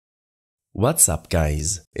What's up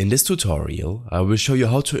guys? In this tutorial, I will show you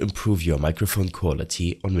how to improve your microphone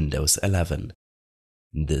quality on Windows 11.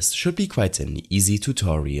 This should be quite an easy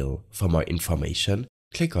tutorial. For more information,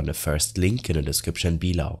 click on the first link in the description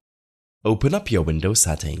below. Open up your Windows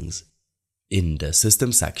settings. In the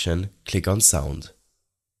System section, click on Sound.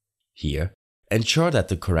 Here, ensure that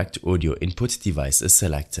the correct audio input device is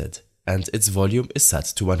selected and its volume is set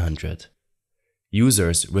to 100.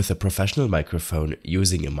 Users with a professional microphone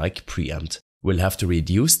using a mic preamp will have to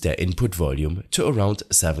reduce their input volume to around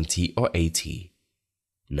 70 or 80.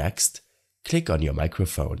 Next, click on your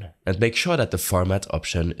microphone and make sure that the format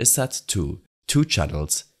option is set to 2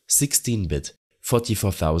 channels, 16-bit,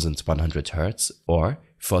 44,100 Hz or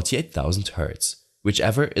 48,000 Hz,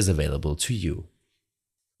 whichever is available to you.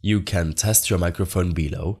 You can test your microphone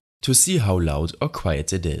below to see how loud or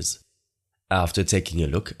quiet it is. After taking a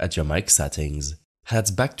look at your mic settings,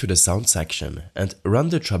 head back to the Sound section and run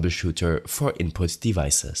the Troubleshooter for input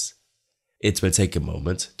devices. It will take a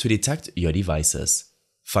moment to detect your devices,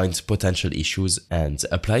 find potential issues and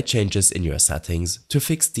apply changes in your settings to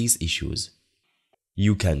fix these issues.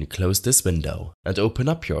 You can close this window and open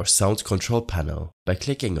up your sound control panel by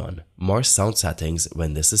clicking on More Sound Settings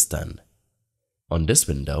when this is done. On this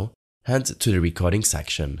window, head to the Recording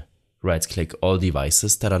section. Right-click all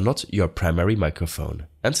devices that are not your primary microphone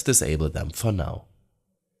and disable them for now.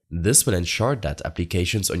 This will ensure that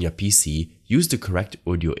applications on your PC use the correct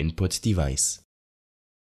audio input device.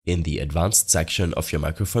 In the Advanced section of your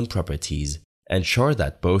microphone properties, ensure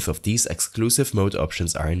that both of these exclusive mode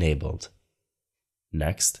options are enabled.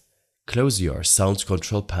 Next, close your Sound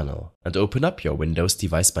Control panel and open up your Windows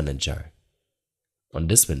Device Manager. On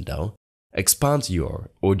this window, expand your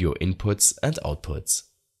audio inputs and outputs.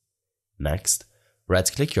 Next,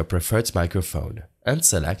 right-click your preferred microphone and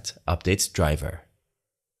select Update Driver.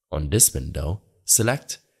 On this window,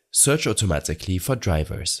 select Search automatically for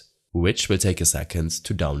drivers, which will take a second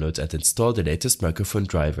to download and install the latest microphone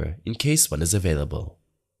driver in case one is available.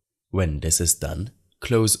 When this is done,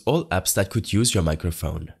 close all apps that could use your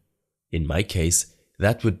microphone. In my case,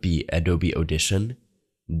 that would be Adobe Audition,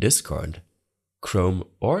 Discord, Chrome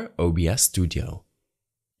or OBS Studio.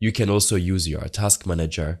 You can also use your Task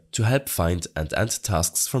Manager to help find and end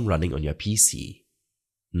tasks from running on your PC.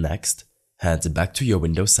 Next, head back to your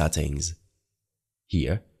Windows settings.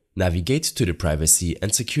 Here, navigate to the Privacy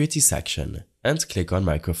and Security section and click on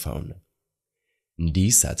Microphone.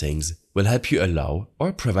 These settings will help you allow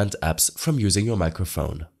or prevent apps from using your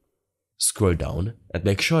microphone. Scroll down and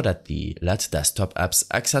make sure that the Let Desktop Apps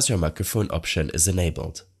Access Your Microphone option is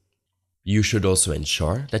enabled. You should also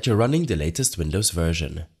ensure that you're running the latest Windows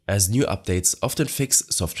version, as new updates often fix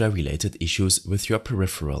software-related issues with your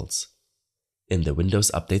peripherals. In the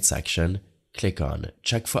Windows Update section, click on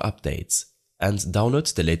Check for Updates and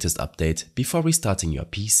download the latest update before restarting your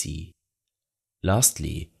PC.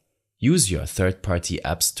 Lastly, use your third-party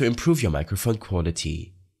apps to improve your microphone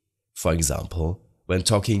quality. For example, when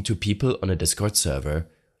talking to people on a Discord server,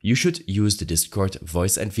 you should use the Discord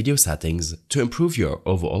voice and video settings to improve your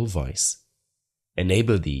overall voice.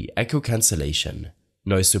 Enable the echo cancellation,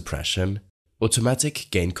 noise suppression, automatic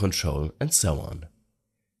gain control, and so on.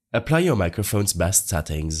 Apply your microphone's best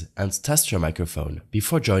settings and test your microphone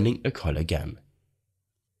before joining a call again.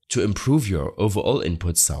 To improve your overall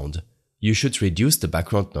input sound, you should reduce the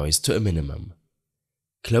background noise to a minimum.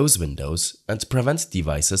 Close windows and prevent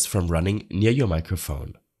devices from running near your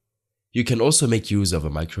microphone. You can also make use of a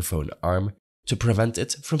microphone arm to prevent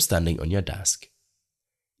it from standing on your desk.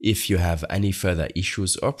 If you have any further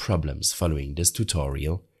issues or problems following this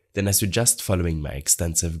tutorial, then I suggest following my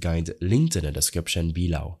extensive guide linked in the description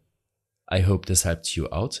below. I hope this helped you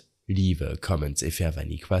out. Leave a comment if you have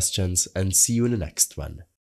any questions and see you in the next one.